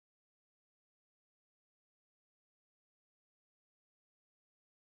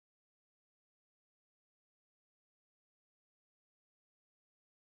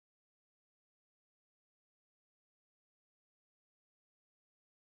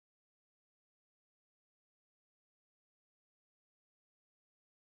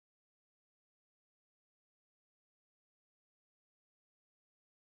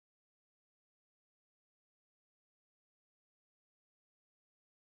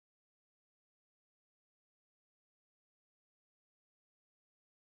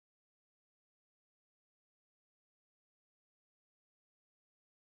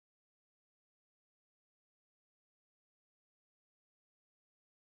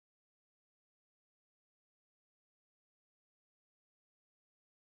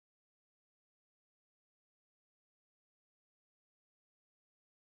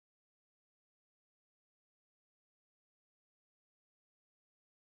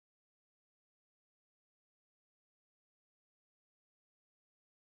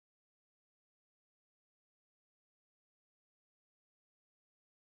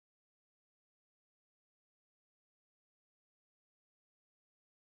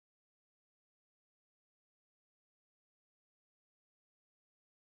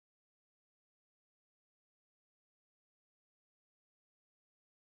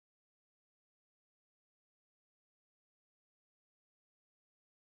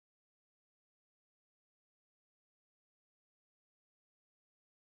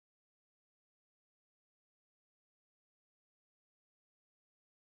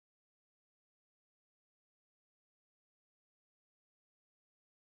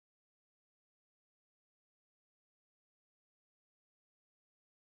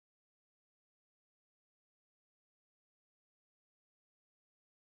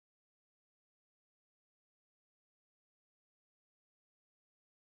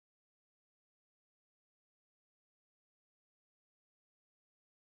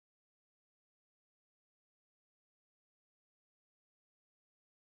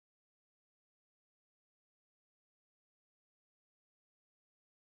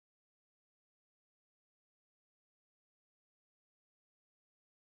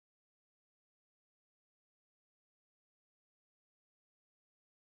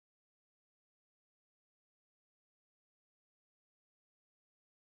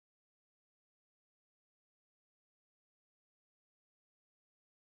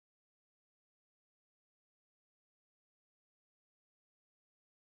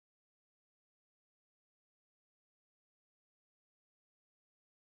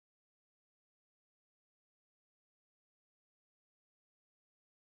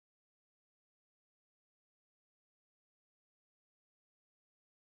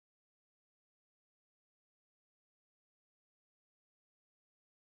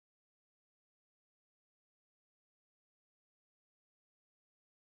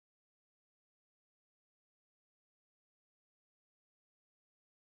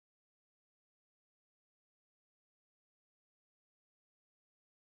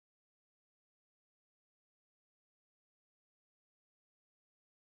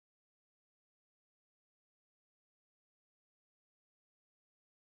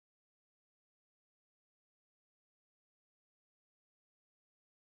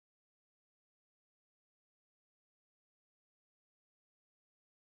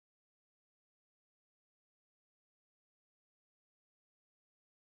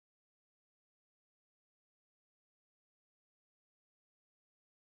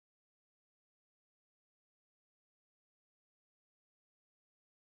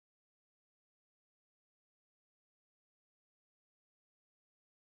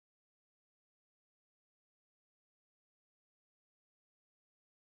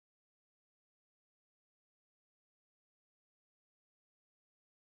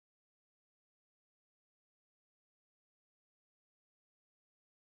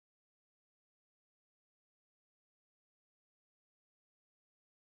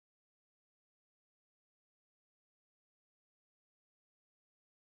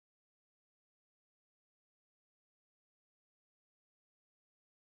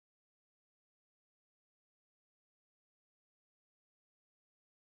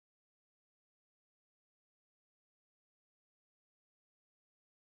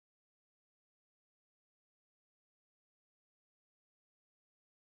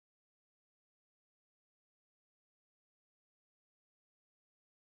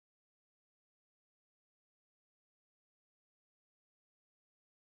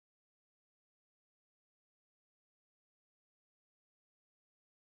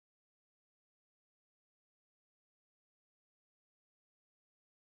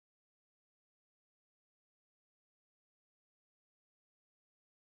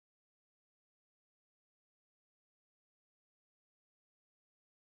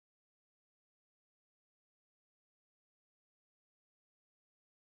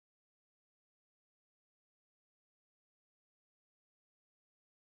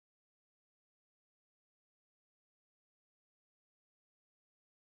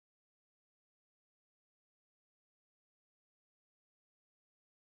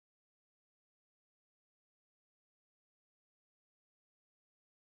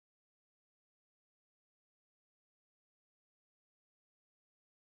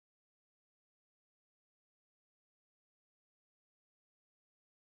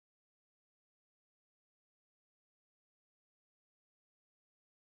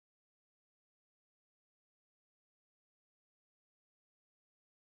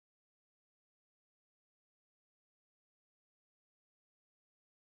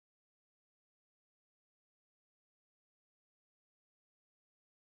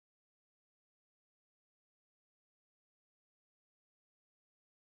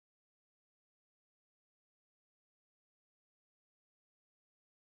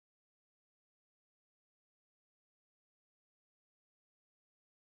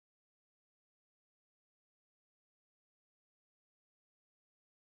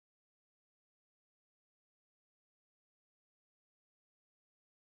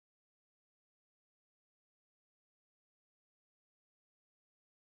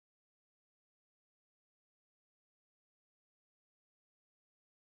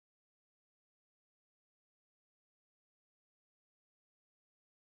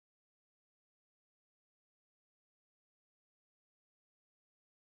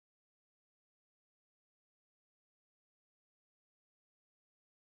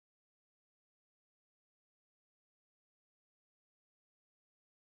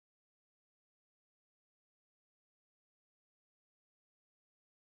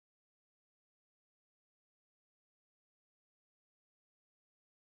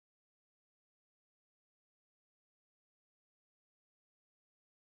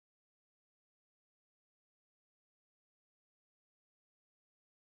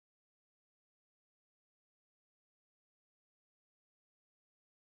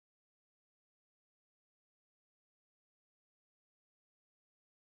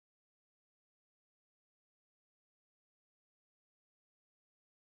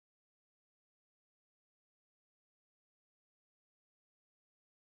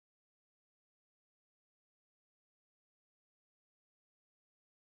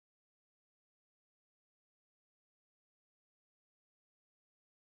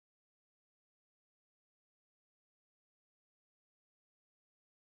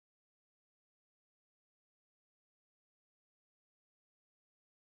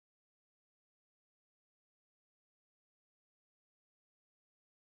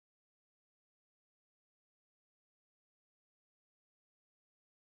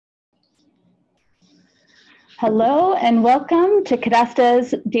Hello and welcome to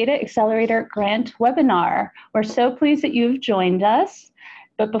Cadasta's Data Accelerator Grant webinar. We're so pleased that you've joined us.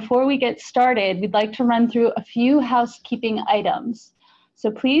 But before we get started, we'd like to run through a few housekeeping items.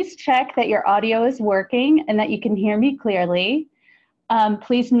 So please check that your audio is working and that you can hear me clearly.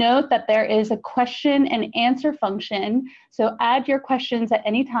 Please note that there is a question and answer function. So add your questions at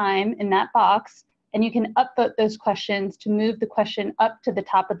any time in that box, and you can upvote those questions to move the question up to the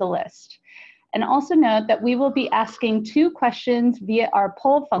top of the list. And also note that we will be asking 2 questions via our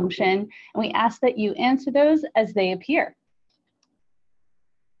poll function, and we ask that you answer those as they appear.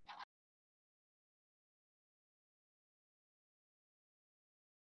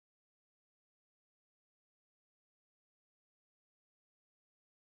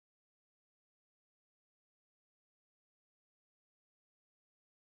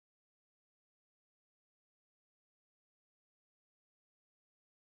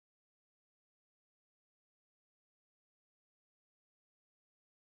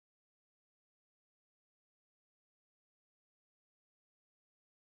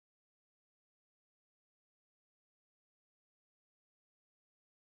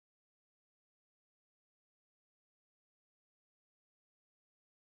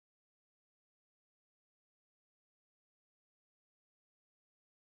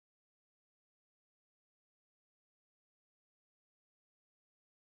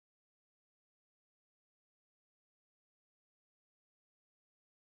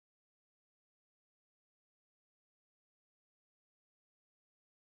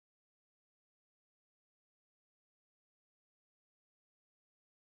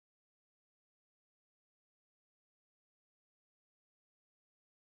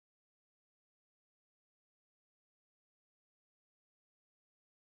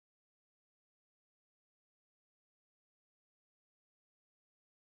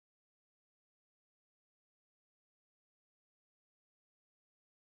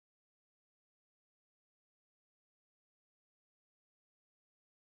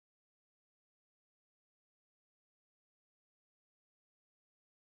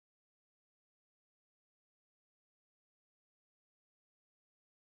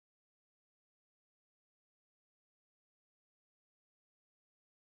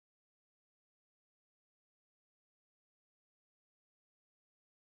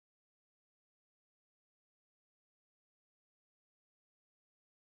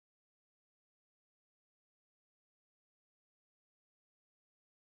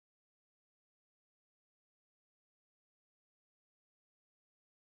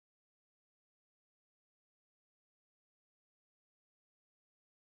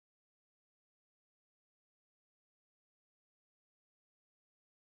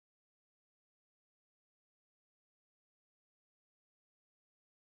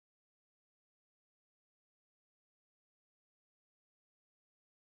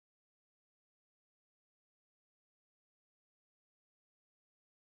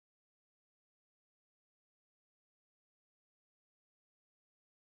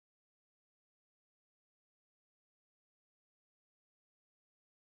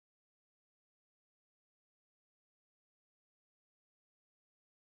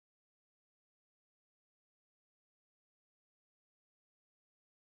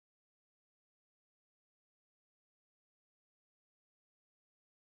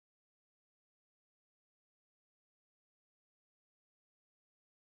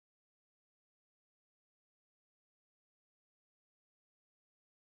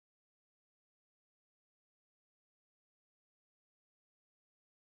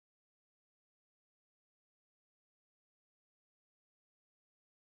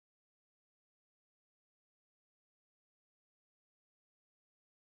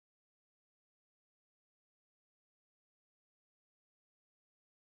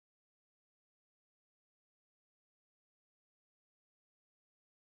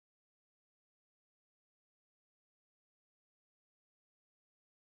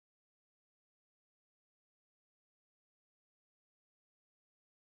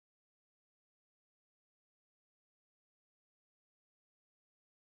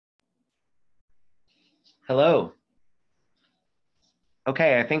 Hello.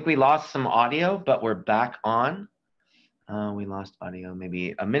 Okay, I think we lost some audio, but we're back on. We lost audio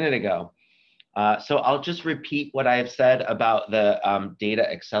maybe a minute ago. So I'll just repeat what I have said about the Data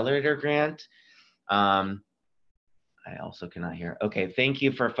Accelerator Grant. I also cannot hear. Okay, thank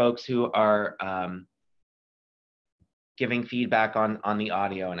you for folks who are giving feedback on the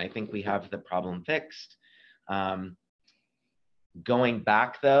audio, and I think we have the problem fixed. Going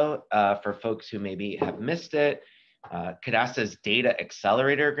back though, for folks who maybe have missed it, Cadasta's Data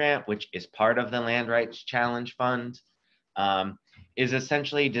Accelerator grant, which is part of the Land Rights Challenge Fund, is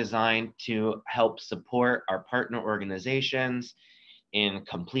essentially designed to help support our partner organizations in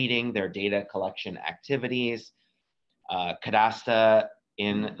completing their data collection activities. Cadasta,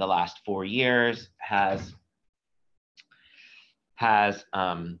 in the last 4 years, has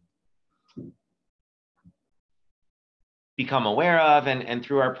become aware of and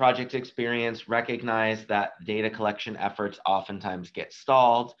through our project experience recognize that data collection efforts oftentimes get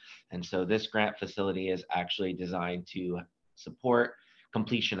stalled. And so this grant facility is actually designed to support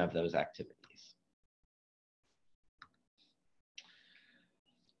completion of those activities.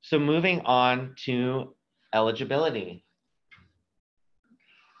 So moving on to eligibility.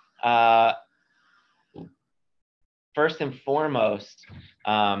 First and foremost,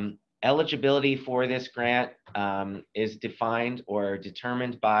 eligibility for this grant is defined or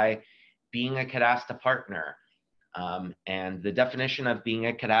determined by being a Cadasta partner. And the definition of being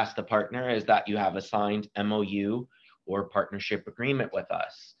a Cadasta partner is that you have a signed MOU or partnership agreement with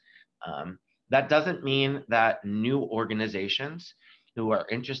us. That doesn't mean that new organizations who are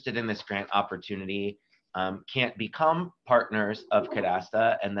interested in this grant opportunity can't become partners of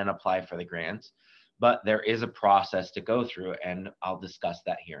Cadasta and then apply for the grant. But there is a process to go through, and I'll discuss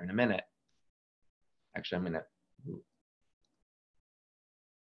that here in a minute. Actually, I'm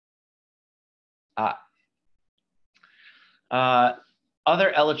gonna.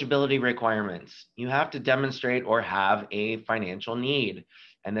 Other eligibility requirements. You have to demonstrate or have a financial need,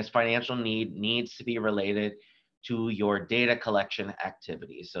 and this financial need needs to be related to your data collection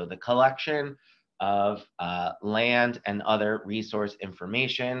activities. So the collection of land and other resource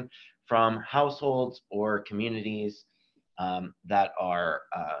information from households or communities that are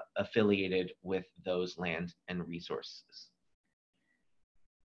affiliated with those land and resources.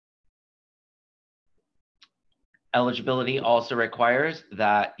 Eligibility also requires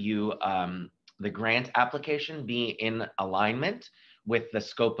that you, the grant application be in alignment with the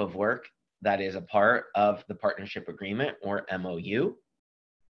scope of work that is a part of the partnership agreement or MOU.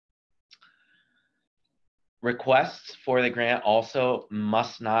 Requests for the grant also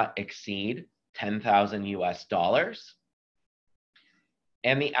must not exceed $10,000 US.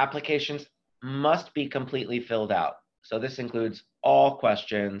 And the applications must be completely filled out. So this includes all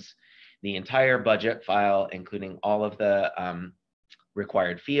questions, the entire budget file, including all of the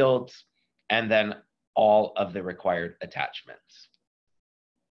required fields, and then all of the required attachments.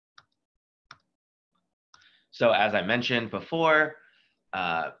 So as I mentioned before,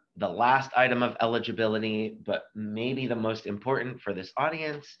 the last item of eligibility, but maybe the most important for this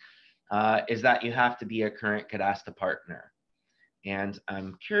audience, is that you have to be a current Cadasta partner. And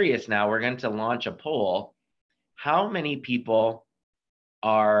I'm curious now, we're going to launch a poll. How many people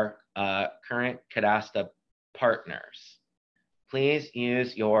are current Cadasta partners? Please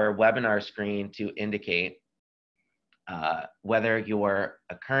use your webinar screen to indicate whether you're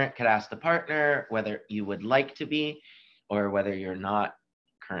a current Cadasta partner, whether you would like to be, or whether you're not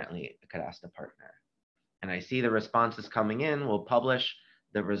currently a Cadasta partner. And I see the responses coming in. We'll publish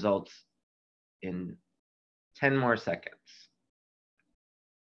the results in 10 more seconds.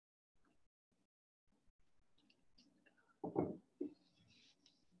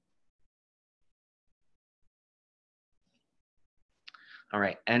 All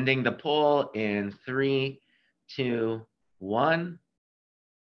right, ending the poll in 3, 2, 1.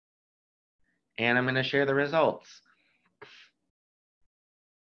 And I'm going to share the results.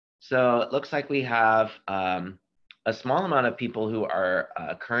 So it looks like we have a small amount of people who are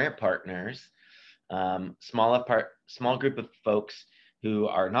current partners, small group of folks who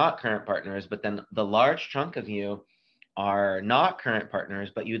are not current partners, but then the large chunk of you are not current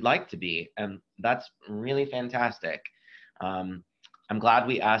partners, but you'd like to be, and that's really fantastic. I'm glad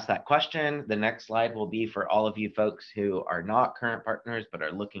we asked that question. The next slide will be for all of you folks who are not current partners, but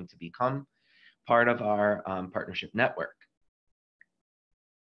are looking to become part of our partnership network.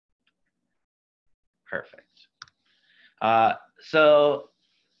 Perfect. So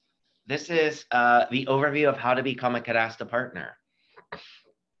this is the overview of how to become a Cadasta partner.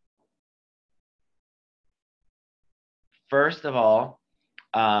 First of all,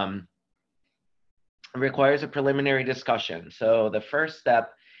 it requires a preliminary discussion. So the first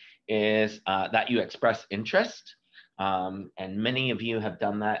step is that you express interest. And many of you have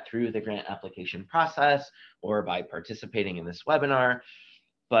done that through the grant application process or by participating in this webinar.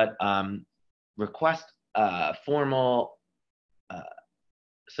 But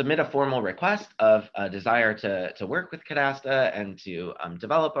submit a formal request of a desire to work with Cadasta and to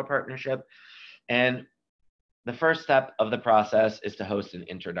develop a partnership. And the first step of the process is to host an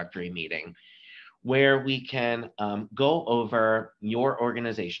introductory meeting where we can go over your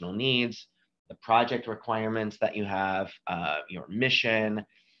organizational needs, the project requirements that you have, your mission,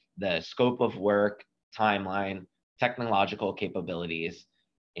 the scope of work, timeline, technological capabilities,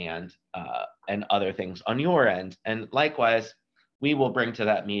 and other things on your end. And likewise, we will bring to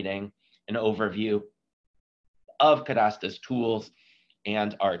that meeting an overview of Cadasta's tools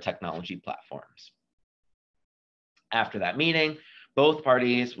and our technology platforms. After that meeting, both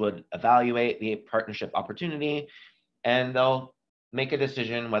parties would evaluate the partnership opportunity and they'll make a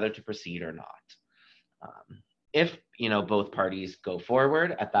decision whether to proceed or not. If both parties go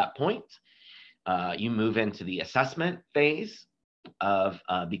forward at that point, you move into the assessment phase of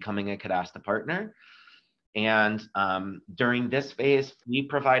becoming a Cadasta partner. And during this phase, we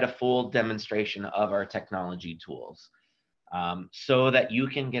provide a full demonstration of our technology tools so that you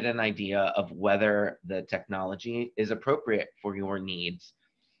can get an idea of whether the technology is appropriate for your needs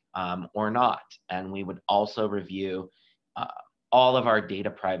or not. And we would also review all of our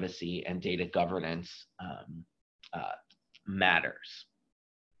data privacy and data governance matters.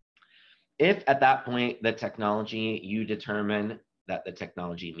 If at that point the technology, you determine that the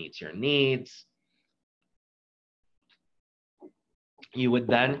technology meets your needs, you would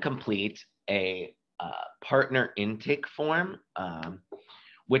then complete a partner intake form,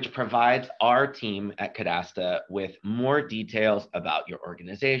 which provides our team at Cadasta with more details about your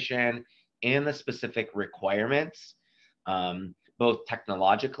organization and the specific requirements, both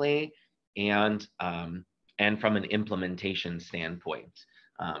technologically and from an implementation standpoint.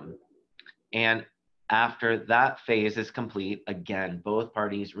 And after that phase is complete, again, both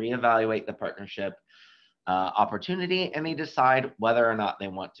parties reevaluate the partnership opportunity and they decide whether or not they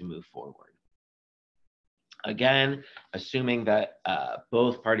want to move forward. Again, assuming that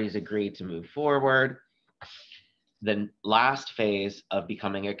both parties agree to move forward, the last phase of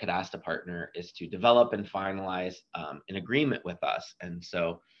becoming a Cadasta partner is to develop and finalize an agreement with us. And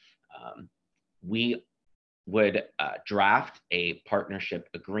so we would draft a partnership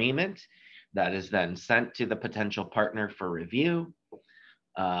agreement that is then sent to the potential partner for review.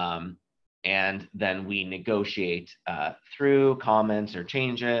 And then we negotiate through comments or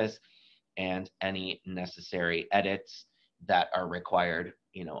changes and any necessary edits that are required,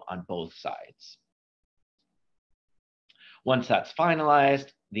 on both sides. Once that's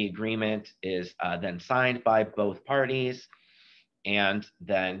finalized, the agreement is then signed by both parties, and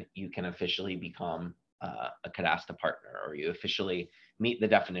then you can officially become a Cadasta partner, or you officially meet the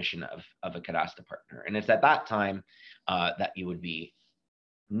definition of a Cadasta partner. And it's at that time that you would be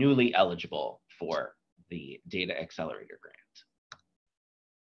newly eligible for the Data Accelerator grant.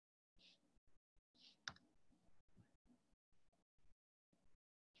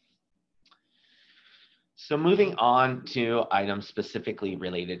 So moving on to items specifically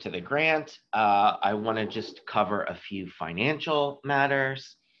related to the grant, I want to just cover a few financial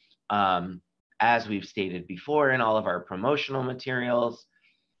matters. As we've stated before in all of our promotional materials,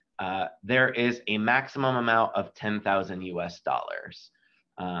 there is a maximum amount of $10,000 US.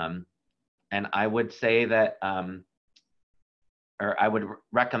 And I would say that, or I would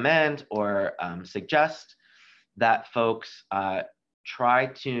recommend or suggest that folks try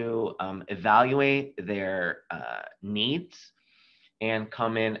to evaluate their needs and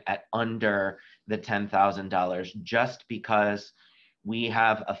come in at under the $10,000, just because we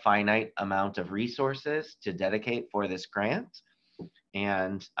have a finite amount of resources to dedicate for this grant.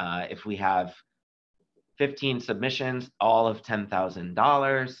 And if we have 15 submissions, all of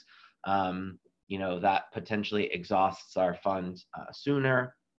 $10,000, that potentially exhausts our fund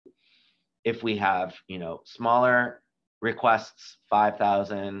sooner. If we have, smaller requests,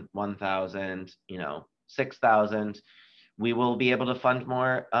 5,000, 1,000, 6,000, we will be able to fund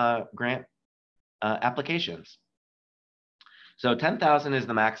more grant applications. So 10,000 is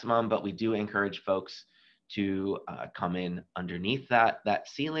the maximum, but we do encourage folks to come in underneath that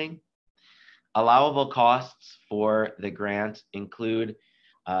ceiling. Allowable costs for the grant include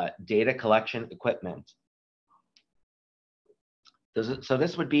data collection equipment. So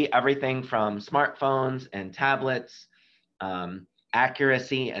this would be everything from smartphones and tablets,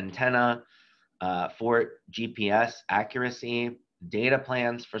 accuracy antenna for GPS accuracy, data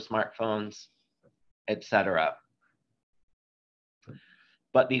plans for smartphones, etc.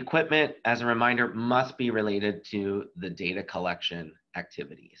 But the equipment, as a reminder, must be related to the data collection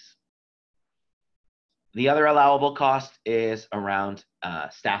activities. The other allowable cost is around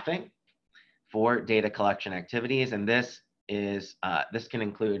staffing for data collection activities, and this can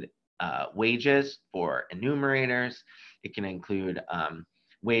include wages for enumerators. It can include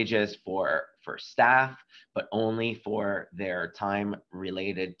wages for staff, but only for their time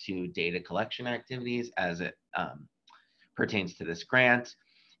related to data collection activities as it pertains to this grant.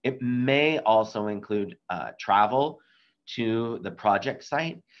 It may also include travel to the project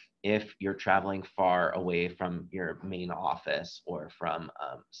site if you're traveling far away from your main office or from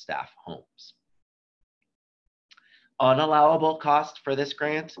staff homes. Unallowable costs for this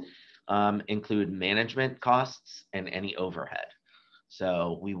grant include management costs and any overhead.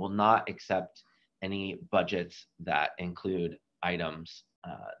 So we will not accept any budgets that include items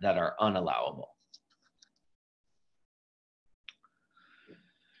that are unallowable.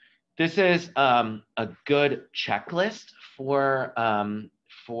 This is a good checklist for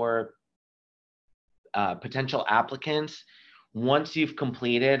potential applicants. Once you've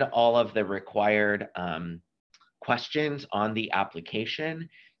completed all of the required questions on the application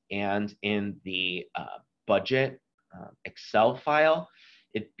and in the budget Excel file,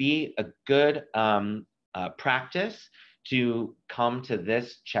 it'd be a good practice to come to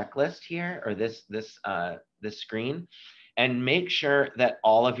this checklist here, or this screen, and make sure that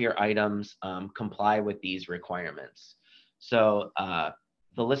all of your items comply with these requirements. So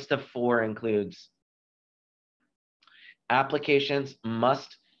the list of 4 includes: applications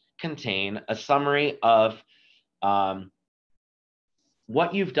must contain a summary of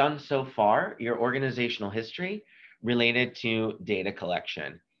what you've done so far, your organizational history related to data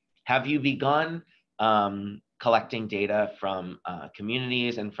collection. Have you begun collecting data from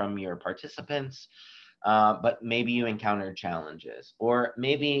communities and from your participants, but maybe you encountered challenges, or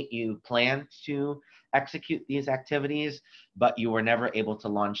maybe you planned to execute these activities, but you were never able to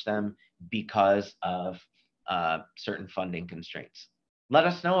launch them because of certain funding constraints? Let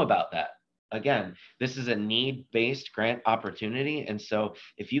us know about that. Again, this is a need-based grant opportunity, and so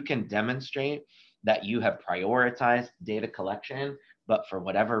if you can demonstrate that you have prioritized data collection, but for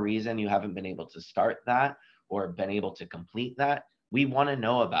whatever reason you haven't been able to start that or been able to complete that, we want to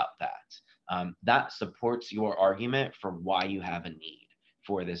know about that. That supports your argument for why you have a need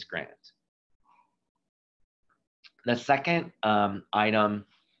for this grant. The second item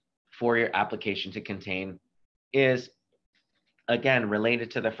for your application to contain is, again,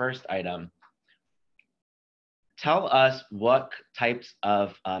 related to the first item. Tell us what types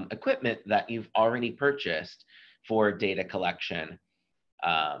of equipment that you've already purchased for data collection.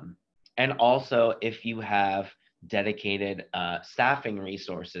 And also if you have dedicated staffing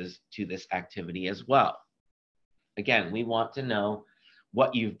resources to this activity as well. Again, we want to know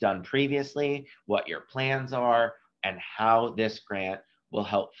what you've done previously, what your plans are, and how this grant will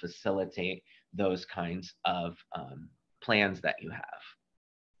help facilitate those kinds of plans that you have.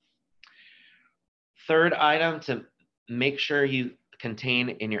 Third item to make sure you contain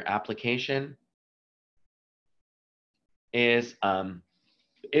in your application is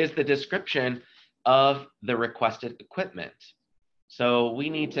the description of the requested equipment. So we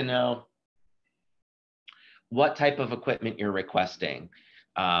need to know what type of equipment you're requesting,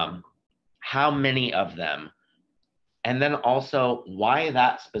 how many of them, and then also why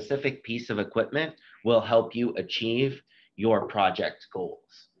that specific piece of equipment will help you achieve your project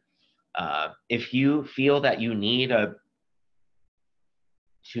goals. If you feel that you need a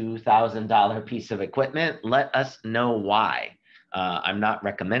 $2,000 piece of equipment, let us know why. I'm not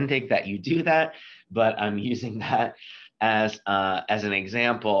recommending that you do that, but I'm using that as an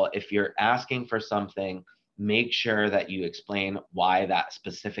example. If you're asking for something, make sure that you explain why that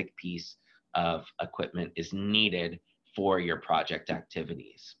specific piece of equipment is needed for your project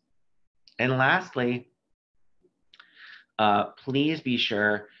activities. And lastly, please be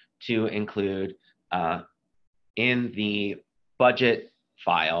sure to include in the budget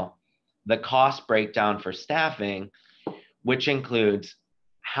file the cost breakdown for staffing, which includes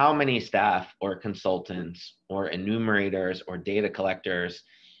how many staff or consultants or enumerators or data collectors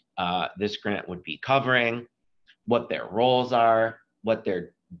this grant would be covering, what their roles are, what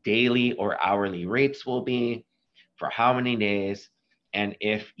their daily or hourly rates will be, for how many days, and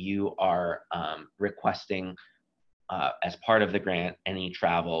if you are requesting as part of the grant any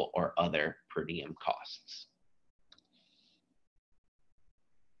travel or other per diem costs.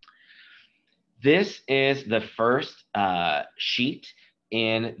 This is the first sheet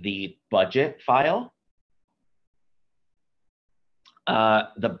in the budget file.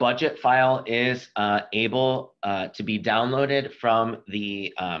 The budget file is able to be downloaded from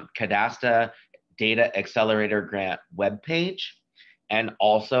the Cadasta Data Accelerator Grant webpage, and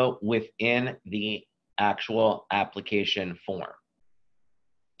also within the actual application form.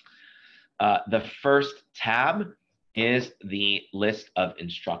 The first tab is the list of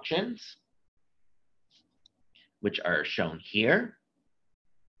instructions, which are shown here.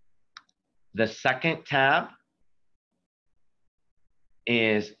 The second tab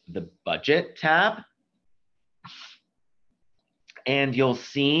is the budget tab. And you'll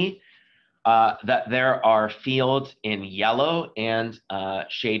see that there are fields in yellow and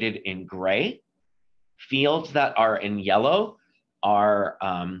shaded in gray. Fields that are in yellow are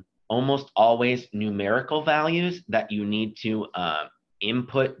almost always numerical values that you need to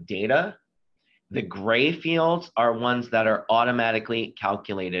input data. The gray fields are ones that are automatically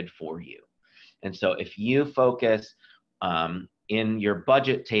calculated for you. And so if you focus in your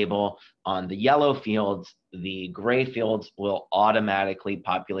budget table on the yellow fields, the gray fields will automatically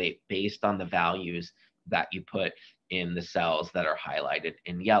populate based on the values that you put in the cells that are highlighted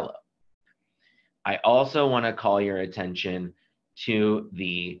in yellow. I also want to call your attention to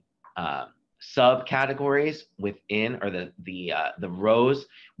the subcategories within, or the rows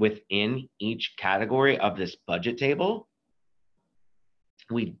within each category of this budget table.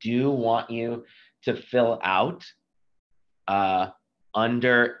 We do want you to fill out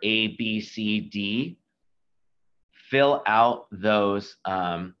under A, B, C, D, fill out those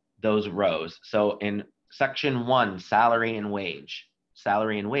rows. So in section 1, salary and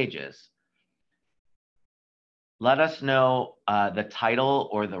wages, let us know the title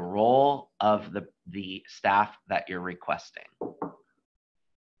or the role of the staff that you're requesting.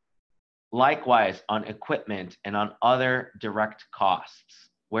 Likewise, on equipment and on other direct costs,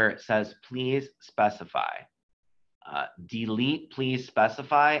 where it says, please specify. Delete, please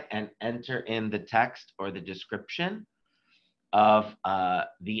specify, and enter in the text or the description of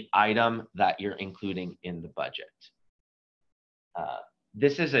the item that you're including in the budget.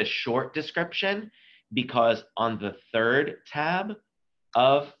 This is a short description because on the third tab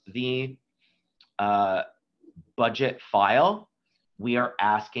of the budget file, we are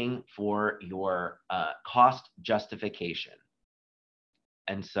asking for your cost justification.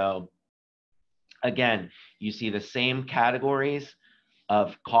 And so, again, you see the same categories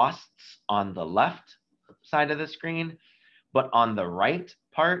of costs on the left side of the screen, but on the right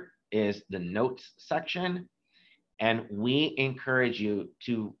part is the notes section. And we encourage you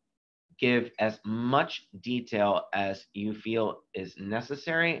to give as much detail as you feel is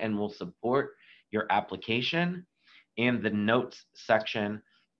necessary and will support your application in the notes section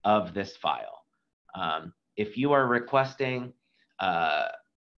of this file. If you are requesting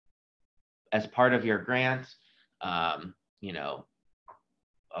as part of your grant, you know,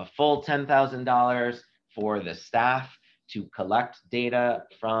 a full $10,000 for the staff to collect data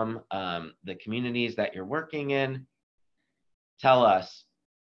from the communities that you're working in, tell us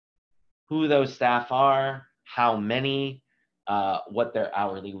who those staff are, how many, what their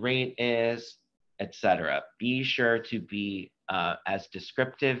hourly rate is, etc. Be sure to be as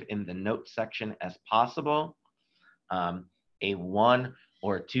descriptive in the notes section as possible. A 1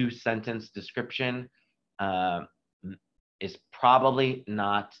 or 2 sentence description is probably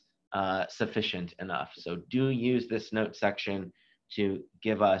not sufficient enough. So do use this note section to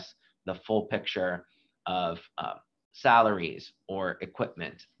give us the full picture of salaries or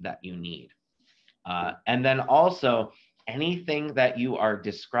equipment that you need. And then also anything that you are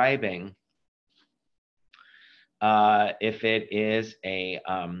describing, if it is a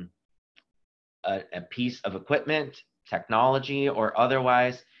piece of equipment, technology, or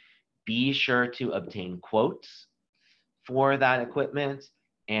otherwise, be sure to obtain quotes for that equipment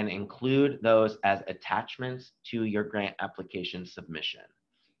and include those as attachments to your grant application submission.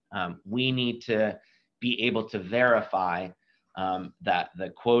 We need to be able to verify that the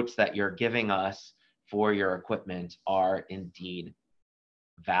quotes that you're giving us for your equipment are indeed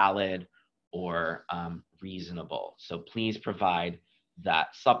valid or reasonable. So please provide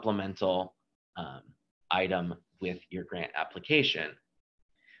that supplemental item with your grant application.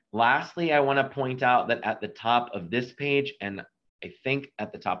 Lastly, I want to point out that at the top of this page, and I think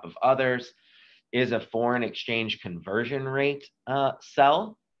at the top of others, is a foreign exchange conversion rate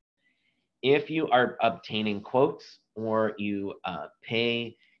cell. If you are obtaining quotes or you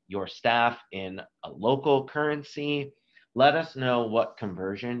pay your staff in a local currency, let us know what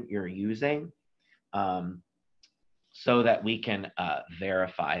conversion you're using so that we can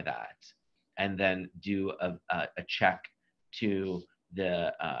verify that and then do a check to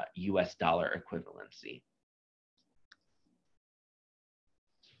the US dollar equivalency.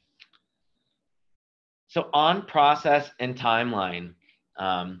 So on process and timeline,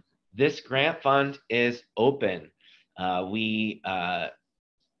 this grant fund is open. We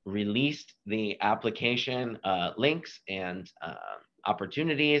released the application links and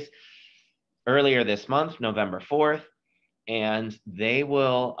opportunities earlier this month, November 4th, and they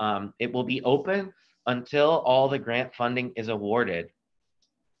will, it will be open until all the grant funding is awarded.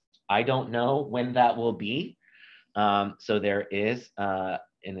 I don't know when that will be. So there is an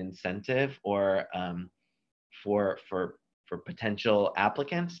incentive or for potential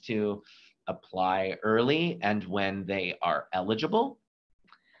applicants to apply early and when they are eligible.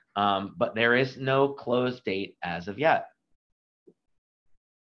 But there is no close date as of yet.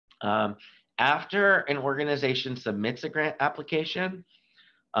 After an organization submits a grant application,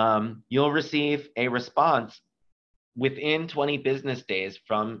 you'll receive a response within 20 business days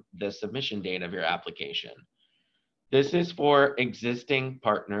from the submission date of your application. This is for existing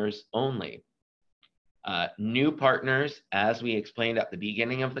partners only. New partners, as we explained at the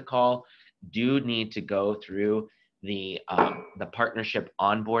beginning of the call, do need to go through the partnership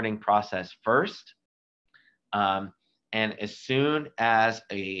onboarding process first. And as soon as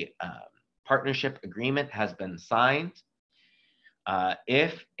a partnership agreement has been signed,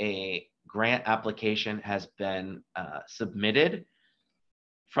 if a grant application has been submitted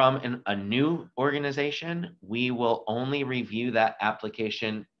from a new organization, we will only review that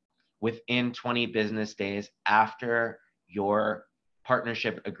application within 20 business days after your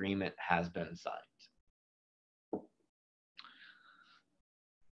partnership agreement has been signed.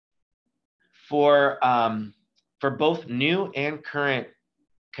 For both new and current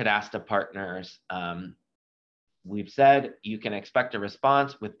Cadasta partners, we've said you can expect a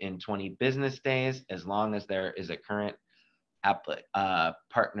response within 20 business days as long as there is a current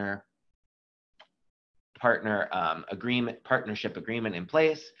partnership agreement in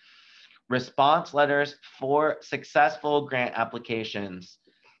place. Response letters for successful grant applications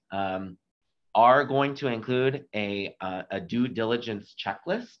are going to include a due diligence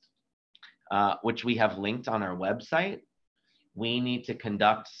checklist, which we have linked on our website. We need to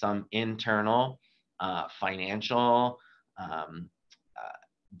conduct some internal financial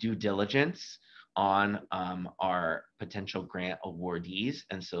due diligence on our potential grant awardees.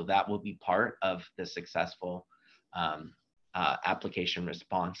 And so that will be part of the successful application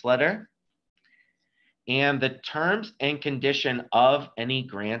response letter. And the terms and condition of any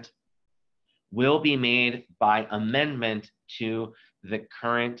grant will be made by amendment to the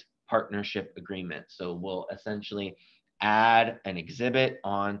current partnership agreement. So we'll essentially add an exhibit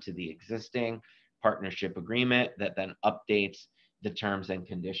onto the existing partnership agreement that then updates the terms and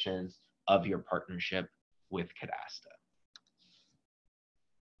conditions of your partnership with Cadasta.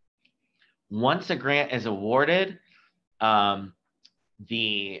 Once a grant is awarded,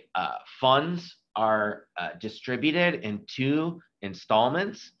 the funds are distributed in 2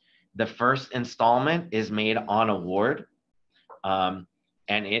 installments. The first installment is made on award, and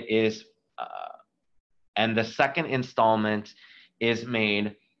the second installment is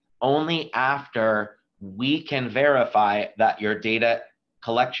made only after we can verify that your data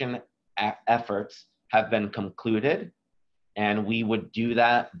collection efforts have been concluded. And we would do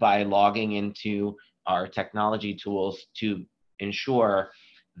that by logging into our technology tools to ensure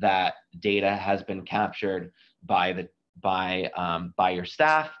that data has been captured by your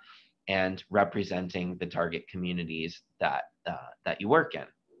staff and representing the target communities that you work in.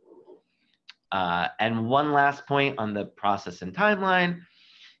 And one last point on the process and timeline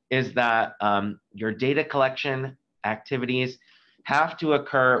is that your data collection activities have to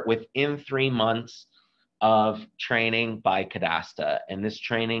occur within 3 months of training by Cadasta. And this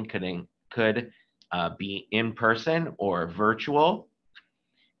training could be in person or virtual.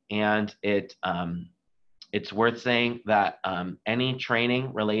 And it's worth saying that any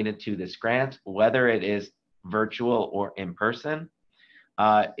training related to this grant, whether it is virtual or in person,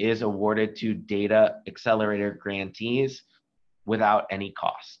 is awarded to Data Accelerator grantees without any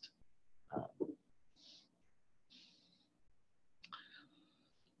cost.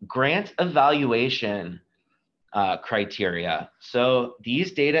 Grant evaluation criteria. So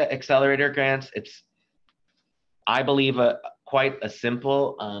these Data Accelerator grants, it's, I believe, quite a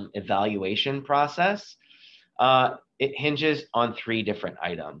simple evaluation process. It hinges on 3 different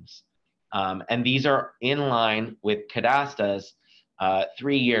items. And these are in line with Cadasta's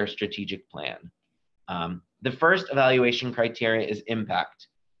 3-year strategic plan. The first evaluation criteria is impact.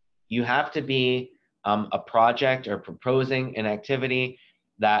 You have to be a project or proposing an activity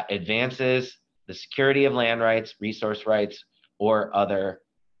that advances the security of land rights, resource rights, or other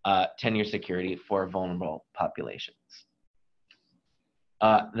tenure security for vulnerable populations.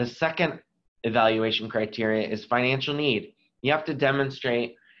 The second evaluation criteria is financial need. You have to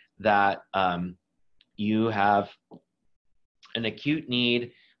demonstrate that you have an acute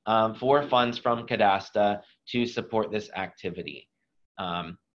need for funds from Cadasta to support this activity.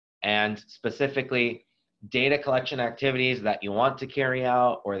 And specifically, data collection activities that you want to carry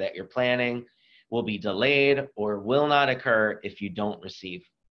out or that you're planning will be delayed or will not occur if you don't receive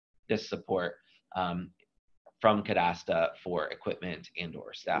this support from Cadasta for equipment and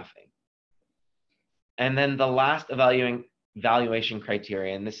or staffing. And then the last evaluation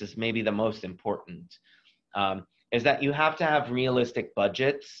criteria, and this is maybe the most important, is that you have to have realistic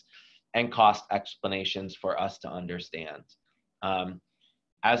budgets and cost explanations for us to understand.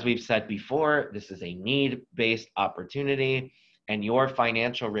 As we've said before, this is a need-based opportunity, and your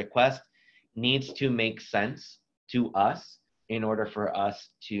financial request needs to make sense to us in order for us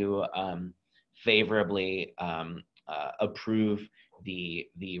to favorably approve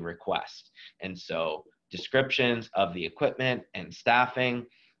the request. And so descriptions of the equipment and staffing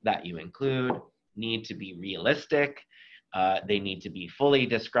that you include need to be realistic, they need to be fully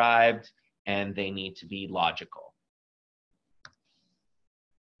described, and they need to be logical.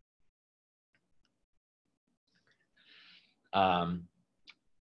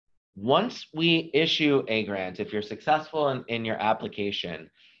 Once we issue a grant, if you're successful in your application,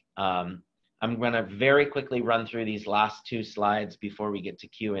 I'm going to very quickly run through these last two slides before we get to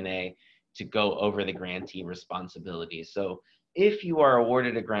Q&A to go over the grantee responsibilities. So if you are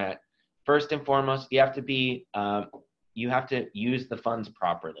awarded a grant, first and foremost, you have to use the funds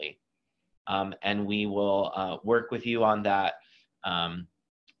properly. And we will work with you on that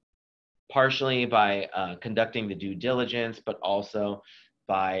partially by conducting the due diligence, but also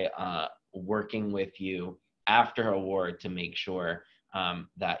by working with you after award to make sure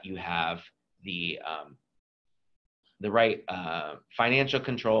that you have the right financial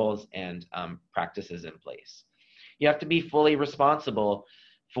controls and practices in place. You have to be fully responsible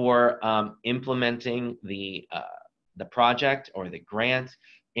for implementing the project or the grant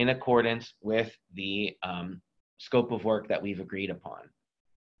in accordance with the scope of work that we've agreed upon.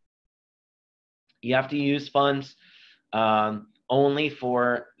 You have to use funds only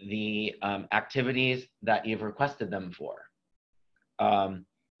for the activities that you've requested them for.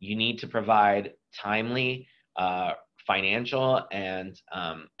 You need to provide timely financial and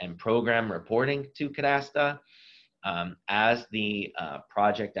program reporting to Cadasta as the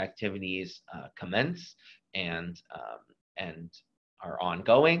project activities commence and are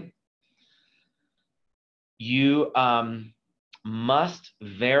ongoing. You must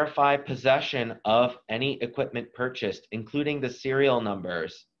verify possession of any equipment purchased, including the serial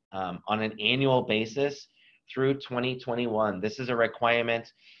numbers, on an annual basis through 2021. This is a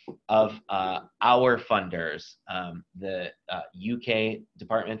requirement of our funders, the UK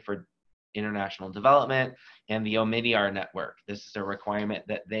Department for International Development and the Omidyar Network. This is a requirement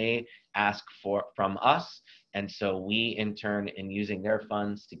that they ask for from us, and so we in turn, in using their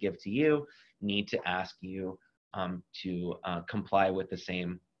funds to give to you, need to ask you to comply with the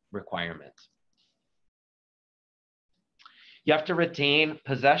same requirement. You have to retain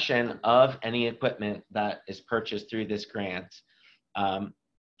possession of any equipment that is purchased through this grant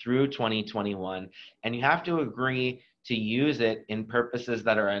through 2021, and you have to agree to use it in purposes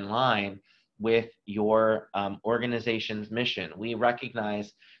that are in line with your organization's mission. We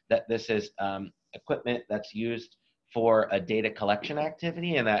recognize that this is equipment that's used for a data collection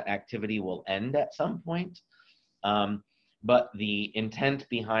activity, and that activity will end at some point. But the intent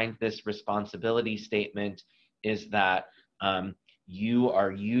behind this responsibility statement is that you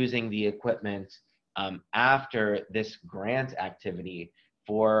are using the equipment after this grant activity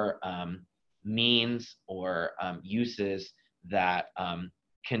for means or uses that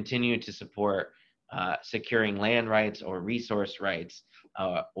continue to support securing land rights or resource rights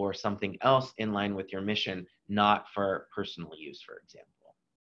or something else in line with your mission, not for personal use, for example.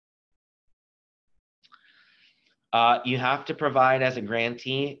 You have to provide, as a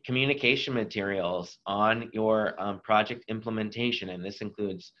grantee, communication materials on your project implementation, and this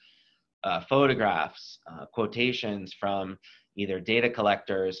includes photographs, quotations from either data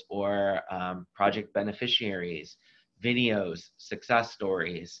collectors or project beneficiaries, videos, success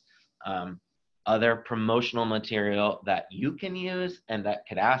stories, other promotional material that you can use and that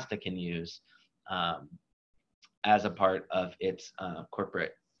Cadasta can use as a part of its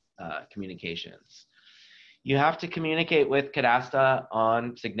corporate communications. You have to communicate with Cadasta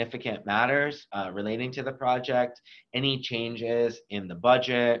on significant matters relating to the project, any changes in the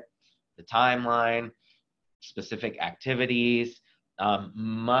budget, the timeline, specific activities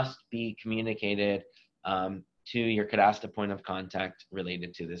must be communicated to your Cadasta point of contact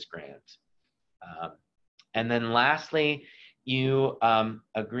related to this grant. And then lastly, you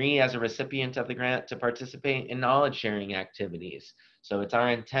agree as a recipient of the grant to participate in knowledge sharing activities. So it's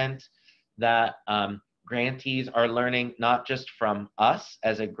our intent that grantees are learning not just from us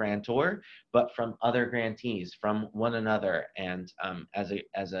as a grantor, but from other grantees, from one another. And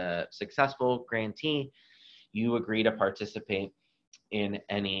as a successful grantee, you agree to participate in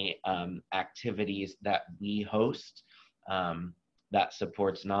any activities that we host that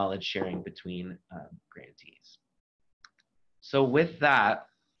supports knowledge sharing between grantees. So with that,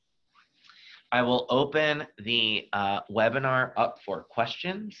 I will open the webinar up for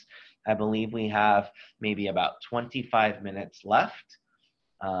questions. I believe we have maybe about 25 minutes left.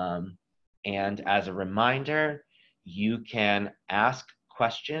 And as a reminder, you can ask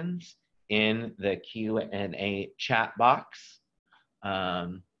questions in the Q&A chat box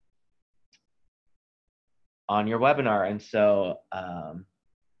on your webinar. And so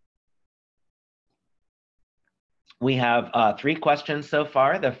we have 3 questions so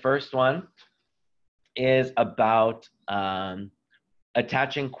far. The first one is about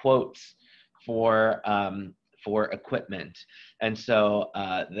attaching quotes for equipment. And so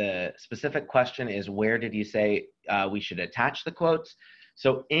the specific question is, where did you say we should attach the quotes?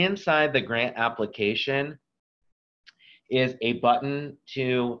 So inside the grant application is a button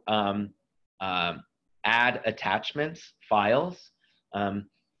to add attachments, files.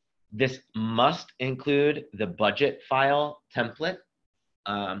 This must include the budget file template,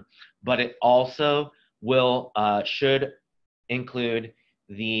 but it also should include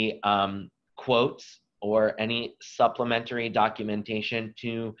the quotes or any supplementary documentation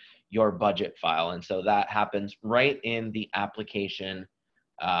to your budget file. And so that happens right in the application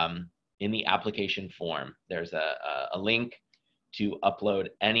form. There's a link to upload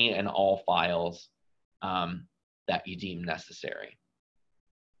any and all files that you deem necessary.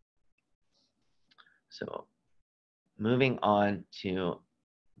 So moving on to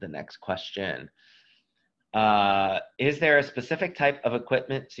the next question. Is there a specific type of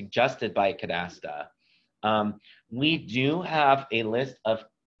equipment suggested by Cadasta? We do have a list of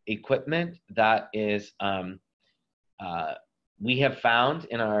equipment that is we have found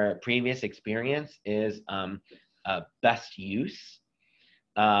in our previous experience is best use.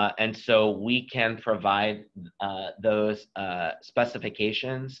 And so we can provide those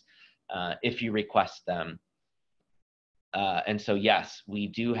specifications if you request them. And so yes, we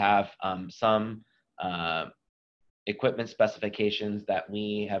do have some equipment specifications that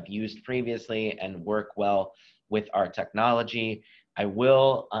we have used previously and work well with our technology. I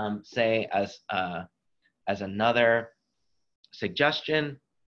will say as another suggestion,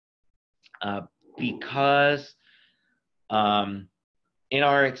 because in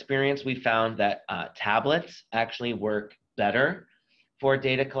our experience, we found that tablets actually work better for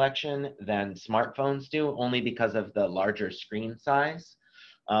data collection than smartphones do, only because of the larger screen size.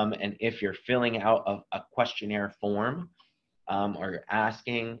 And if you're filling out a questionnaire form or you're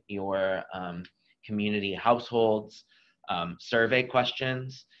asking your community households survey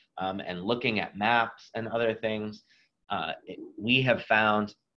questions and looking at maps and other things, we have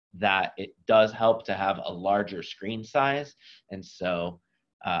found that it does help to have a larger screen size. And so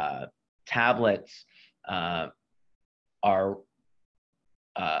tablets are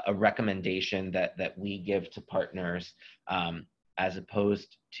a recommendation that we give to partners as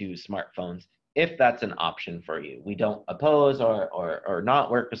opposed to smartphones, if that's an option for you. We don't oppose or not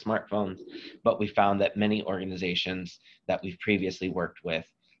work with smartphones, but we found that many organizations that we've previously worked with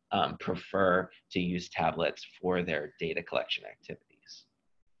prefer to use tablets for their data collection activities.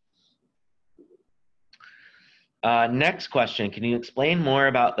 Next question, can you explain more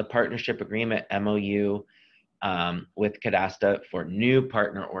about the partnership agreement MOU with Cadasta for new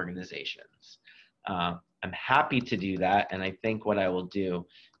partner organizations? I'm happy to do that, and I think what I will do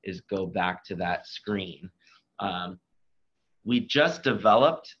is go back to that screen. We just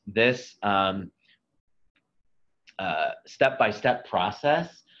developed this step-by-step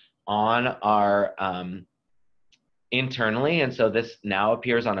process on our internally, and so this now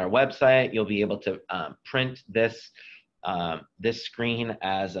appears on our website. You'll be able to print this this screen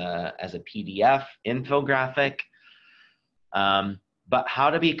as a PDF infographic. But how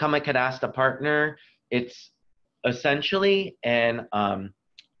to become a Cadasta partner? It's essentially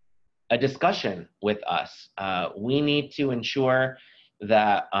a discussion with us. We need to ensure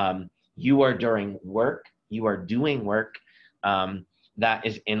that you are doing work that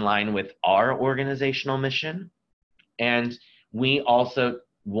is in line with our organizational mission. And we also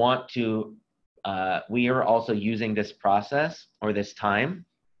want to, we are also using this process or this time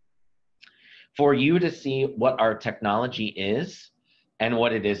for you to see what our technology is and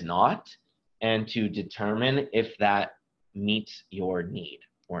what it is not, and to determine if that meets your need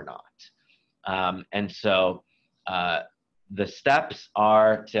or not. And so the steps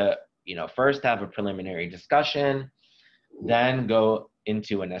are to, first have a preliminary discussion, then go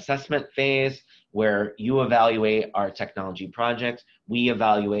into an assessment phase where you evaluate our technology project, we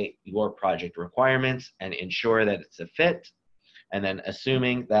evaluate your project requirements and ensure that it's a fit. And then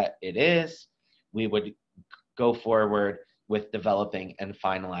assuming that it is, we would go forward with developing and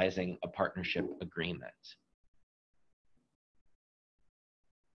finalizing a partnership agreement.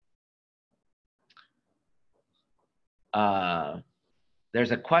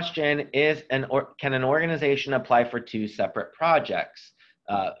 There's a question, can an organization apply for 2 separate projects?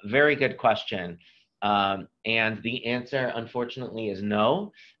 Very good question. And the answer, unfortunately, is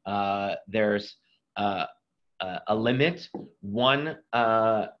no. There's a limit, 1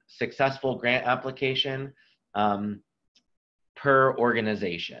 successful grant application per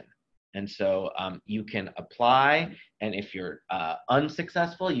organization. And so you can apply, and if you're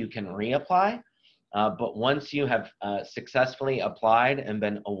unsuccessful, you can reapply. But once you have successfully applied and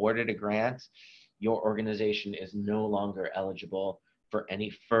been awarded a grant, your organization is no longer eligible for any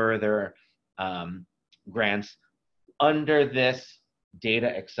further grants under this Data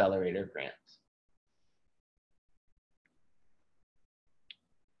Accelerator grant.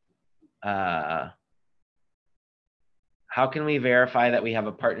 How can we verify that we have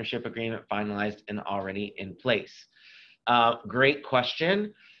a partnership agreement finalized and already in place? Great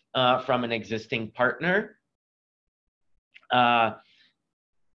question from an existing partner. The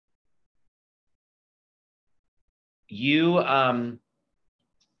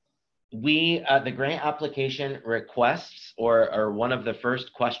grant application requests, or one of the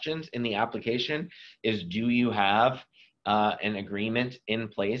first questions in the application is, do you have an agreement in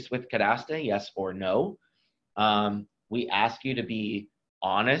place with Cadasta, yes or no? We ask you to be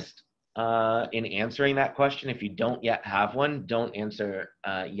honest in answering that question. If you don't yet have one, don't answer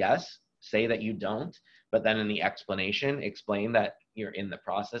yes. Say that you don't, but then in the explanation, explain that you're in the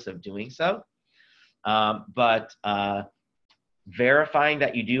process of doing so. But verifying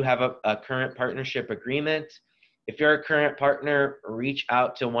that you do have a current partnership agreement. If you're a current partner, reach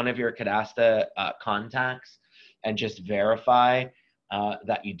out to one of your Cadasta contacts and just verify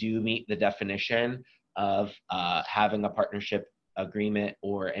that you do meet the definition of having a partnership agreement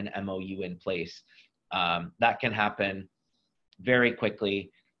or an MOU in place. That can happen very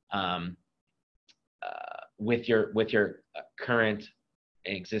quickly with your current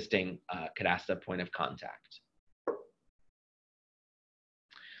existing Cadasta point of contact.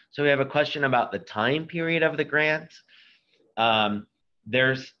 So we have a question about the time period of the grant.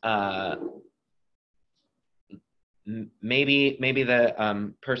 There's maybe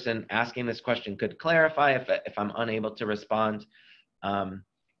the person asking this question could clarify if I'm unable to respond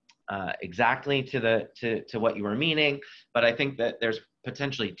exactly to what you were meaning, but I think that there's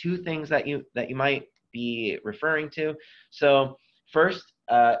potentially 2 things that you might be referring to. So first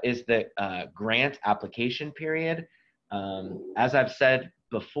is the grant application period. As I've said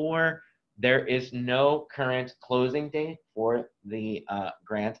before, there is no current closing date for the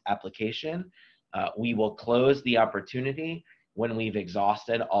grant application. We will close the opportunity when we've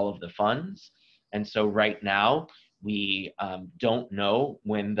exhausted all of the funds. And so right now, we don't know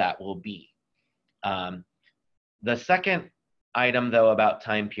when that will be. The second item, though, about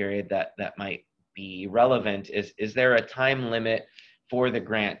time period that might be relevant is there a time limit for the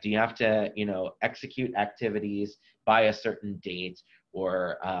grant? Do you have to, execute activities by a certain date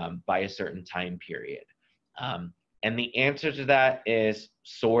or by a certain time period? And the answer to that is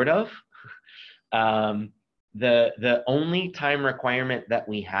sort of. The only time requirement that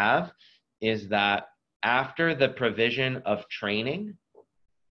we have is that after the provision of training,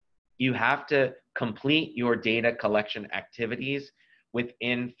 you have to complete your data collection activities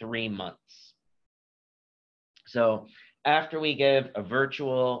within 3 months. So after we give a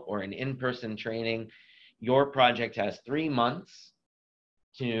virtual or an in-person training, your project has 3 months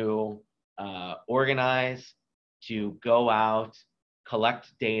to organize, to go out,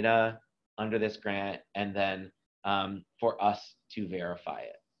 collect data under this grant, and then for us to verify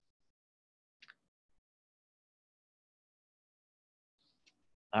it.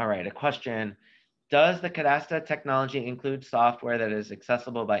 All right, a question. Does the Cadasta technology include software that is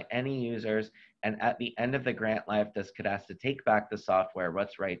accessible by any users? And at the end of the grant life, does Cadasta take back the software? What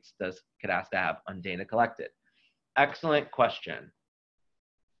rights does Cadasta have on data collected? Excellent question.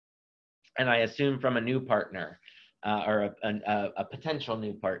 And I assume from a new partner or a potential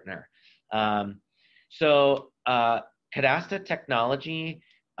new partner. So Cadasta technology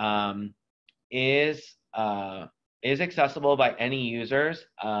is accessible by any users.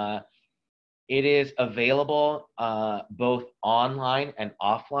 It is available both online and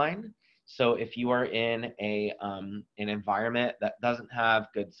offline. So if you are in an environment that doesn't have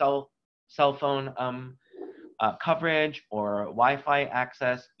good cell phone coverage or Wi-Fi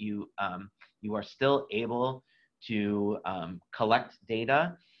access, you are still able to collect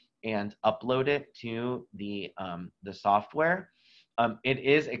data and upload it to the software. It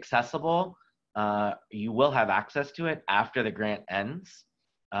is accessible. You will have access to it after the grant ends.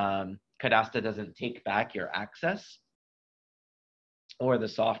 Cadasta doesn't take back your access or the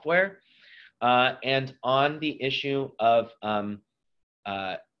software. And on the issue of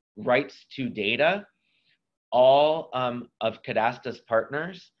rights to data, all of Cadasta's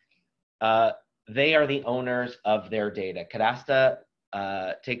partners, they are the owners of their data. Cadasta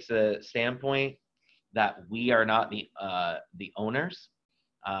takes a standpoint that we are not the owners.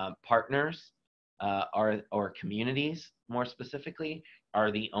 Partners or communities, more specifically, are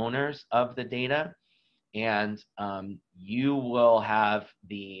the owners of the data, and you will have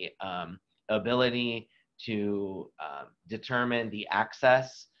the ability to determine the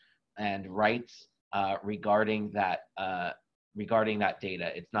access and rights regarding that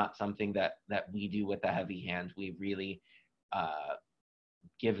data. It's not something that we do with a heavy hand. We really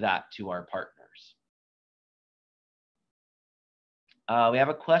give that to our partners. We have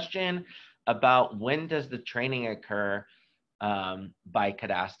a question about when does the training occur by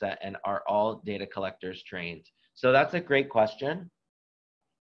Cadasta, and are all data collectors trained? So that's a great question.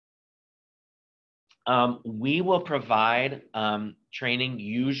 We will provide training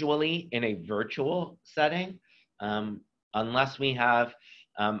usually in a virtual setting, unless we have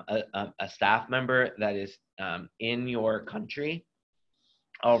a staff member that is in your country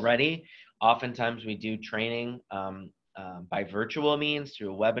already. Oftentimes we do training by virtual means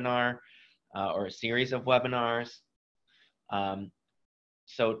through a webinar or a series of webinars.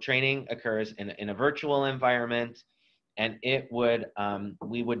 So training occurs in a virtual environment, and it would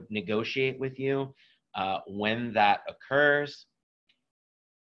we would negotiate with you when that occurs.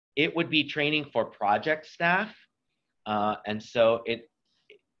 It would be training for project staff, and so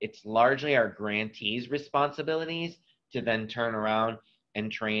it's largely our grantees' responsibilities to then turn around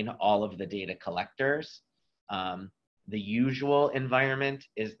and train all of the data collectors. The usual environment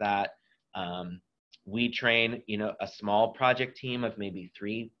is that we train, a small project team of maybe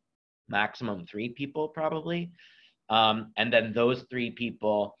maximum three people probably. And then those 3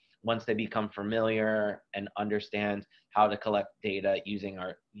 people, once they become familiar and understand how to collect data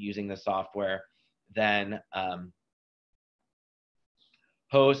using the software, then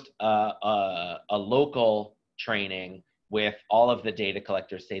host a local training with all of the data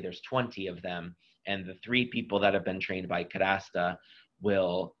collectors. Say there's 20 of them, and the 3 people that have been trained by Cadasta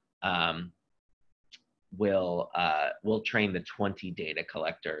will train the 20 data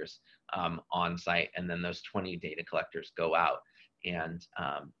collectors on site, and then those 20 data collectors go out and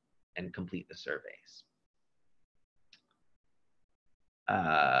complete the surveys.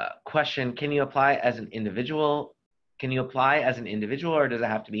 Question: Can you apply as an individual? Or does it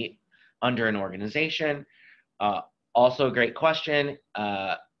have to be under an organization? Also a great question.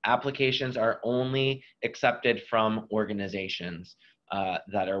 Applications are only accepted from organizations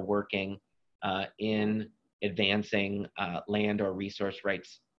that are working in advancing land or resource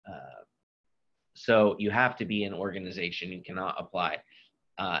rights. So you have to be an organization. You cannot apply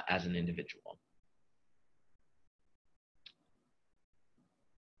as an individual.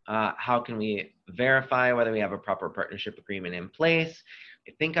 How can we verify whether we have a proper partnership agreement in place?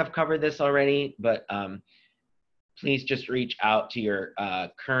 I think I've covered this already, but please just reach out to your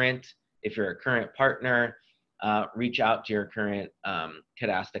if you're a current partner, reach out to your current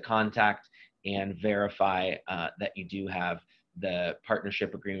Cadasta contact and verify that you do have the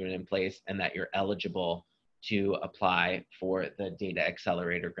partnership agreement in place and that you're eligible to apply for the Data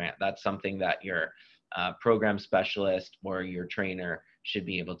Accelerator grant. That's something that your program specialist or your trainer should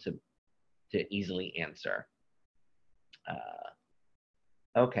be able to easily answer.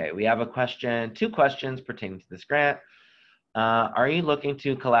 Okay, we have a question, 2 questions pertaining to this grant. Are you looking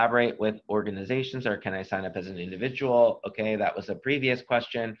to collaborate with organizations, or can I sign up as an individual? Okay, that was a previous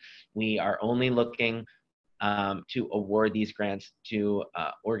question. We are only looking to award these grants to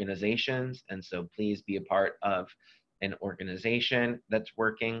organizations, and so please be a part of an organization that's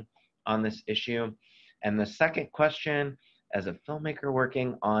working on this issue. And the second question: as a filmmaker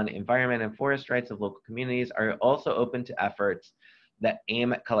working on environment and forest rights of local communities, are you also open to efforts that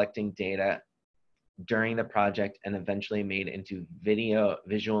aim at collecting data during the project and eventually made into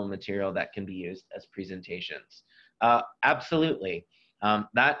visual material that can be used as presentations? Absolutely.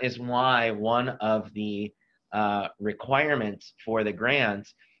 That is why one of the requirements for the grant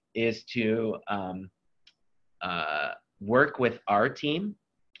is to work with our team,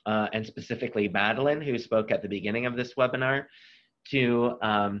 and specifically Madeline, who spoke at the beginning of this webinar, to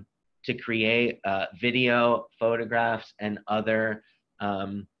create video, photographs, and other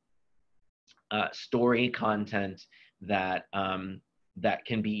story content that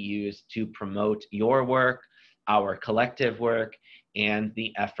can be used to promote your work our collective work and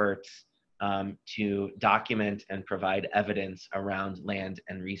the efforts to document and provide evidence around land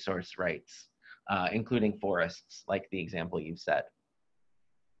and resource rights, including forests, like the example you've said.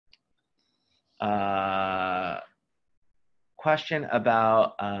 Question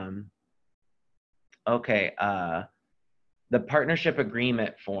about, the partnership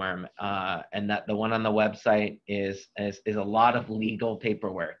agreement form, and that the one on the website is a lot of legal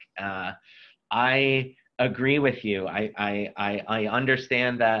paperwork. I agree with you. I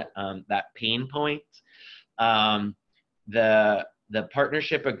understand that that pain point. The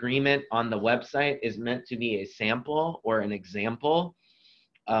partnership agreement on the website is meant to be a sample or an example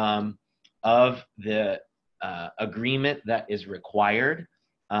of the agreement that is required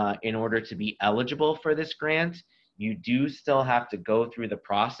in order to be eligible for this grant. You do still have to go through the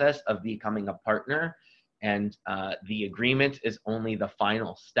process of becoming a partner, and the agreement is only the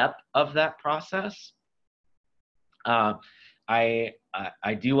final step of that process. I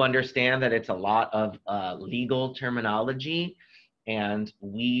do understand that it's a lot of legal terminology, and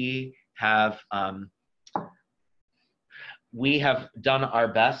we have done our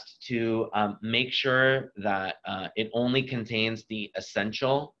best to make sure that it only contains the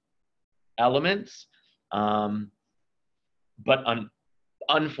essential elements. But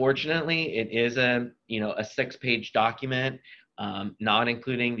unfortunately, it is a 6-page document, not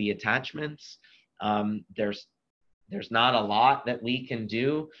including the attachments. There's not a lot that we can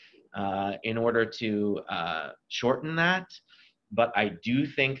do in order to shorten that, but I do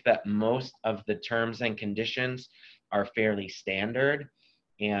think that most of the terms and conditions are fairly standard,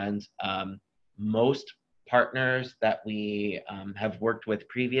 and most partners that we have worked with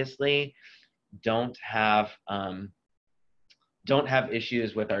previously don't have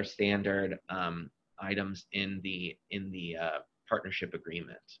issues with our standard items in the partnership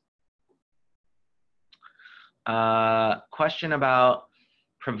agreement. Question about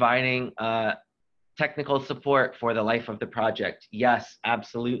providing technical support for the life of the project. Yes,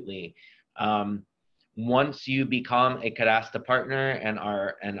 absolutely. Once you become a Cadasta partner and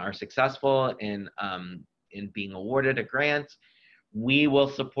are successful in being awarded a grant, we will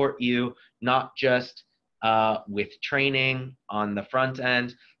support you not just with training on the front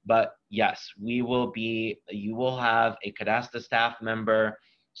end, but yes, you will have a Cadasta staff member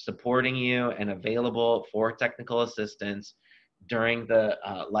supporting you and available for technical assistance during the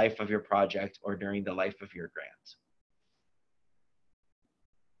life of your project or during the life of your grant.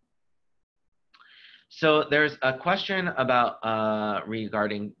 So there's a question about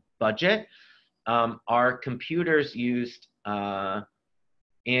regarding budget. Are computers used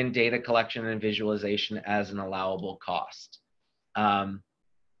in data collection and visualization as an allowable cost?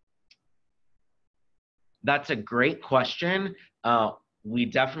 That's a great question. We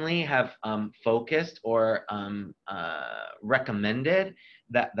definitely have focused or recommended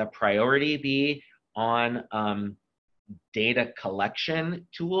that the priority be on data collection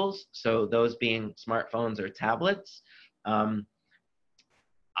tools, so those being smartphones or tablets.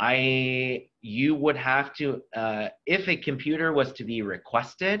 You would have to, if a computer was to be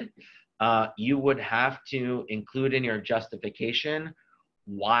requested, you would have to include in your justification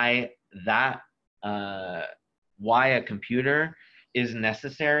why a computer is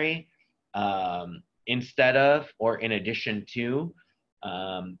necessary instead of or in addition to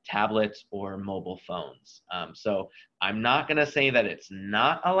tablets or mobile phones. So I'm not going to say that it's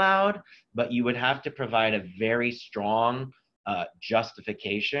not allowed, but you would have to provide a very strong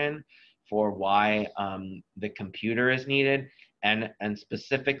justification for why the computer is needed, and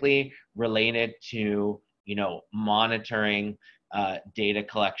specifically related to monitoring data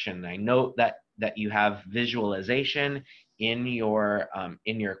collection. I note that you have visualization in your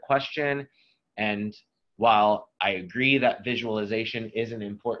question, and while I agree that visualization is an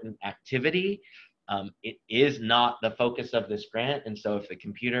important activity, it is not the focus of this grant, and so if the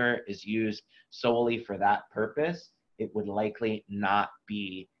computer is used solely for that purpose, it would likely not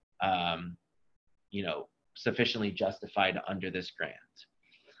be sufficiently justified under this grant.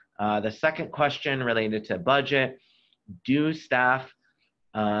 The second question related to budget: do staff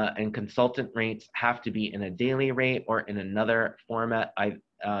and consultant rates have to be in a daily rate or in another format,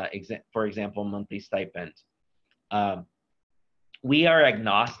 for example, monthly stipend? We are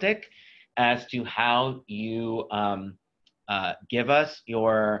agnostic as to how you give us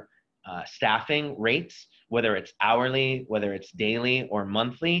your staffing rates, whether it's hourly, whether it's daily or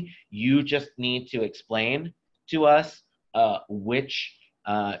monthly. You just need to explain to us which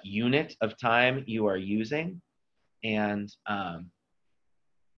unit of time you are using, and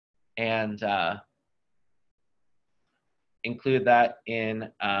include that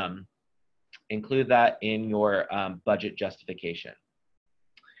in include that in your budget justification.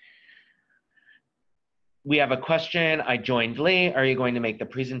 We have a question. I joined late. Are you going to make the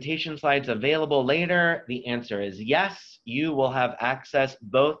presentation slides available later? The answer is yes. You will have access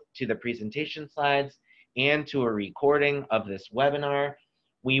both to the presentation slides and to a recording of this webinar.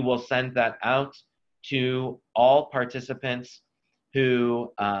 We will send that out to all participants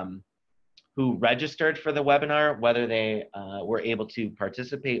who registered for the webinar, whether they were able to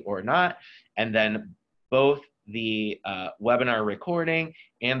participate or not, and then both the webinar recording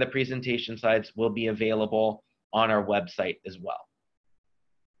and the presentation slides will be available on our website as well.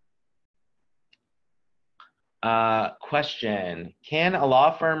 Question, can a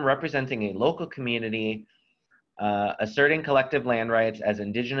law firm representing a local community asserting collective land rights as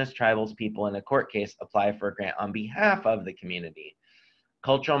indigenous tribals people in a court case apply for a grant on behalf of the community?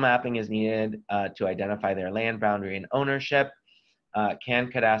 Cultural mapping is needed to identify their land boundary and ownership. Can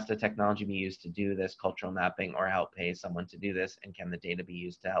Cadasta technology be used to do this cultural mapping or help pay someone to do this? And can the data be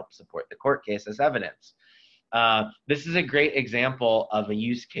used to help support the court case as evidence? This is a great example of a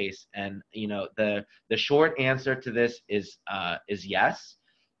use case. And the short answer to this is yes.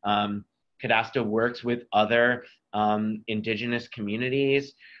 Cadasta works with other indigenous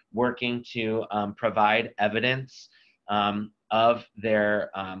communities working to provide evidence of their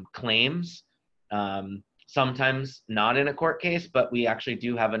claims. Sometimes not in a court case, but we actually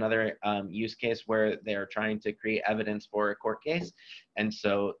do have another use case where they're trying to create evidence for a court case. And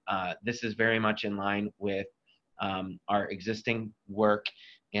so this is very much in line with our existing work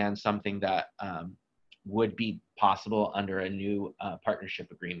and something that would be possible under a new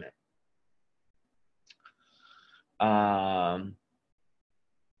partnership agreement.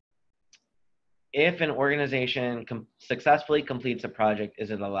 If an organization successfully completes a project, is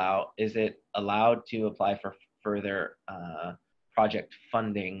it allowed to apply for further project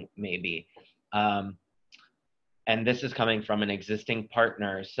funding, maybe? And this is coming from an existing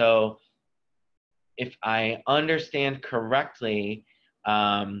partner. So if I understand correctly,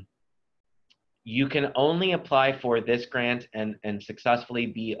 you can only apply for this grant and successfully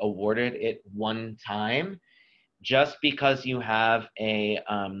be awarded it one time, just because you have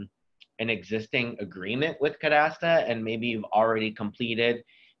an existing agreement with Cadasta and maybe you've already completed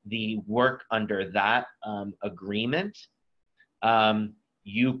the work under that agreement.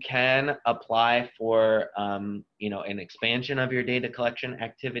 You can apply for an expansion of your data collection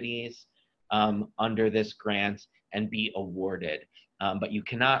activities under this grant and be awarded. But you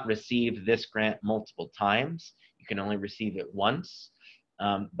cannot receive this grant multiple times. You can only receive it once.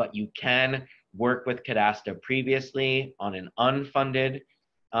 But you can work with Cadasta previously on an unfunded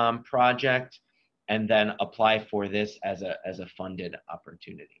project and then apply for this as a funded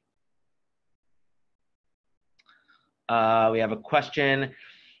opportunity. We have a question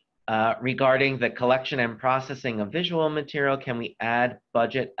regarding the collection and processing of visual material. Can we add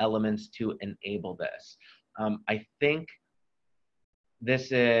budget elements to enable this? I think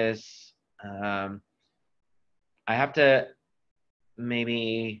this is, I have to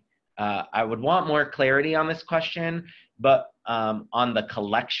maybe, I would want more clarity on this question, but on the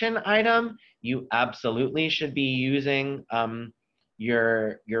collection item, you absolutely should be using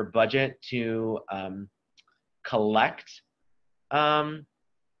your budget to collect.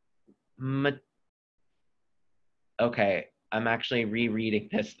 Okay, I'm actually rereading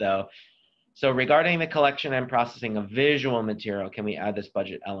this though. So regarding the collection and processing of visual material, can we add this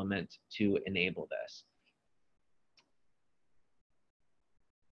budget element to enable this?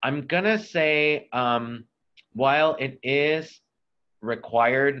 I'm gonna say, while it is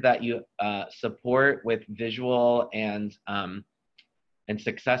required that you support with visual and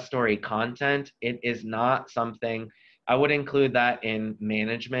success story content, it is not something, I would include that in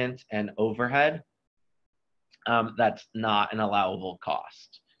management and overhead. That's not an allowable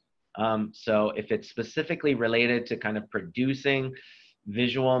cost. So if it's specifically related to kind of producing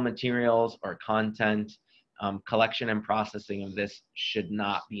visual materials or content, collection and processing of this should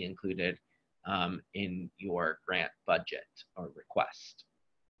not be included in your grant budget or request.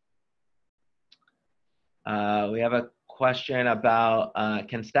 We have a question about,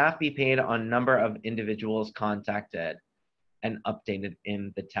 can staff be paid on number of individuals contacted and updated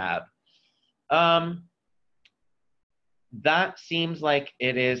in the tab? That seems like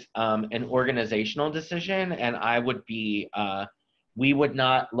it is an organizational decision, and I would be, we would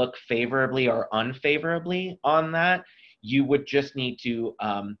not look favorably or unfavorably on that. You would just need to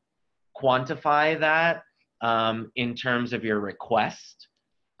quantify that in terms of your request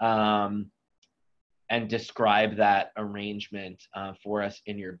and describe that arrangement for us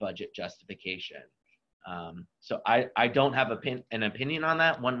in your budget justification. So I don't have an opinion on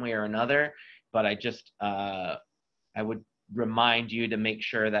that one way or another. but I would remind you to make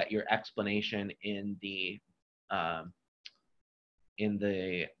sure that your explanation in the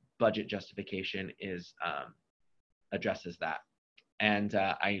budget justification is addresses that. And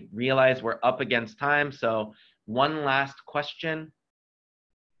I realize we're up against time, so one last question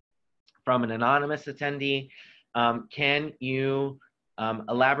from an anonymous attendee. Can you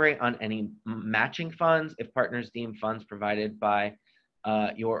elaborate on any matching funds if partners deem funds provided by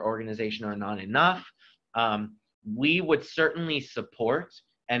your organization are not enough? We would certainly support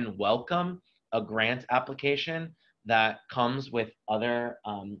and welcome a grant application that comes with other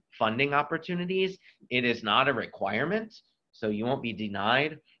funding opportunities. It is not a requirement, so you won't be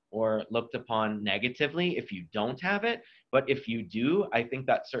denied or looked upon negatively if you don't have it. But if you do, I think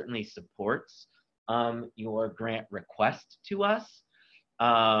that certainly supports your grant request to us.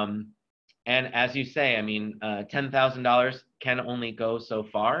 And as you say, I mean, $10,000 can only go so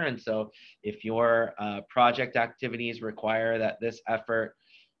far. And so if your project activities require that this effort,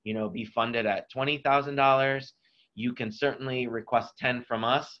 be funded at $20,000, you can certainly request 10 from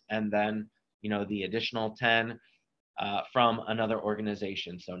us, and then, the additional 10 from another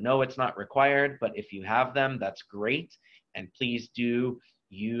organization. So no, it's not required, but if you have them, that's great. And please do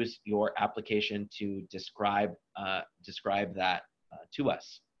use your application to describe that to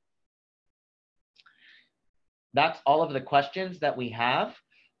us. That's all of the questions that we have.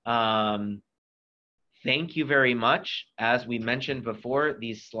 Thank you very much. As we mentioned before,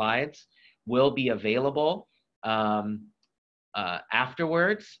 these slides will be available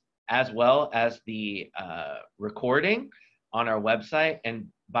afterwards, as well as the recording on our website and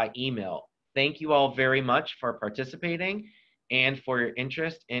by email. Thank you all very much for participating and for your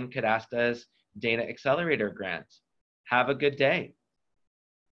interest in Cadasta's Data Accelerator grant. Have a good day.